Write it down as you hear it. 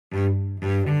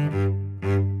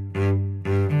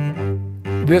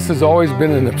This has always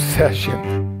been an obsession.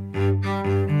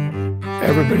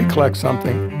 Everybody collects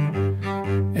something,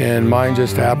 and mine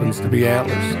just happens to be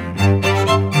antlers.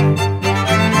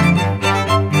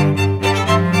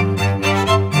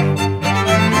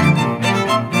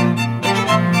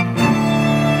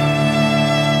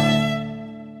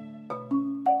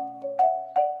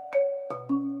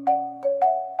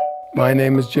 My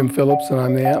name is Jim Phillips, and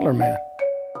I'm the Antlerman.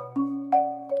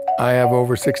 I have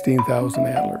over 16,000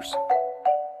 antlers.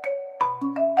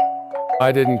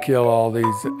 I didn't kill all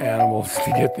these animals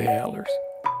to get the antlers.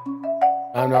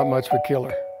 I'm not much of a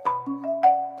killer.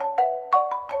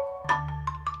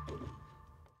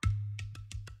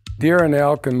 Deer and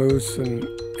elk and moose and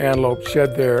antelope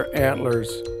shed their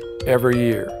antlers every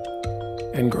year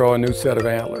and grow a new set of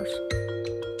antlers.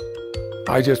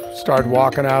 I just started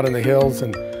walking out in the hills,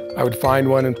 and I would find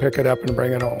one and pick it up and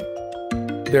bring it home.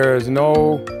 There is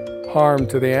no harm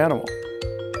to the animal.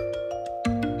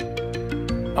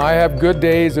 I have good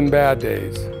days and bad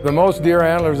days. The most deer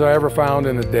antlers I ever found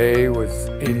in a day was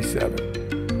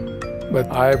 87.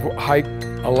 But I've hiked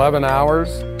 11 hours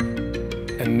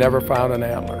and never found an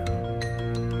antler.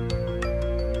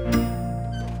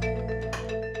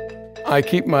 I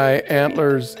keep my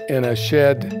antlers in a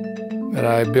shed that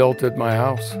I built at my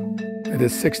house. It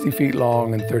is 60 feet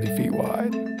long and 30 feet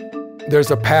wide.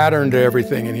 There's a pattern to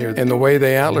everything in here, and the way the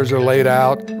antlers are laid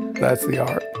out, that's the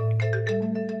art.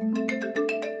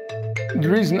 The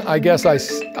reason I guess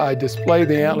I display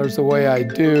the antlers the way I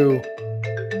do,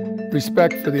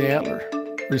 respect for the antler,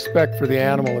 respect for the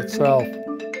animal itself.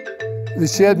 The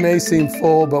shed may seem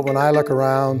full, but when I look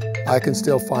around, I can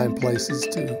still find places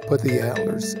to put the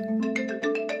antlers.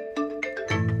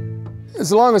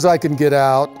 As long as I can get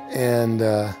out and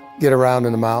get around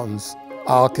in the mountains,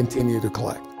 I'll continue to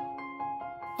collect.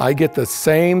 I get the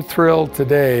same thrill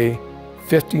today,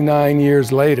 59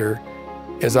 years later,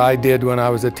 as I did when I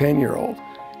was a 10-year-old.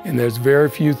 And there's very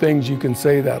few things you can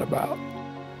say that about.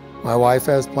 My wife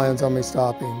has plans on me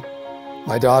stopping.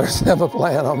 My daughters have a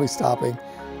plan on me stopping,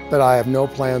 but I have no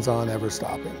plans on ever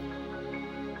stopping.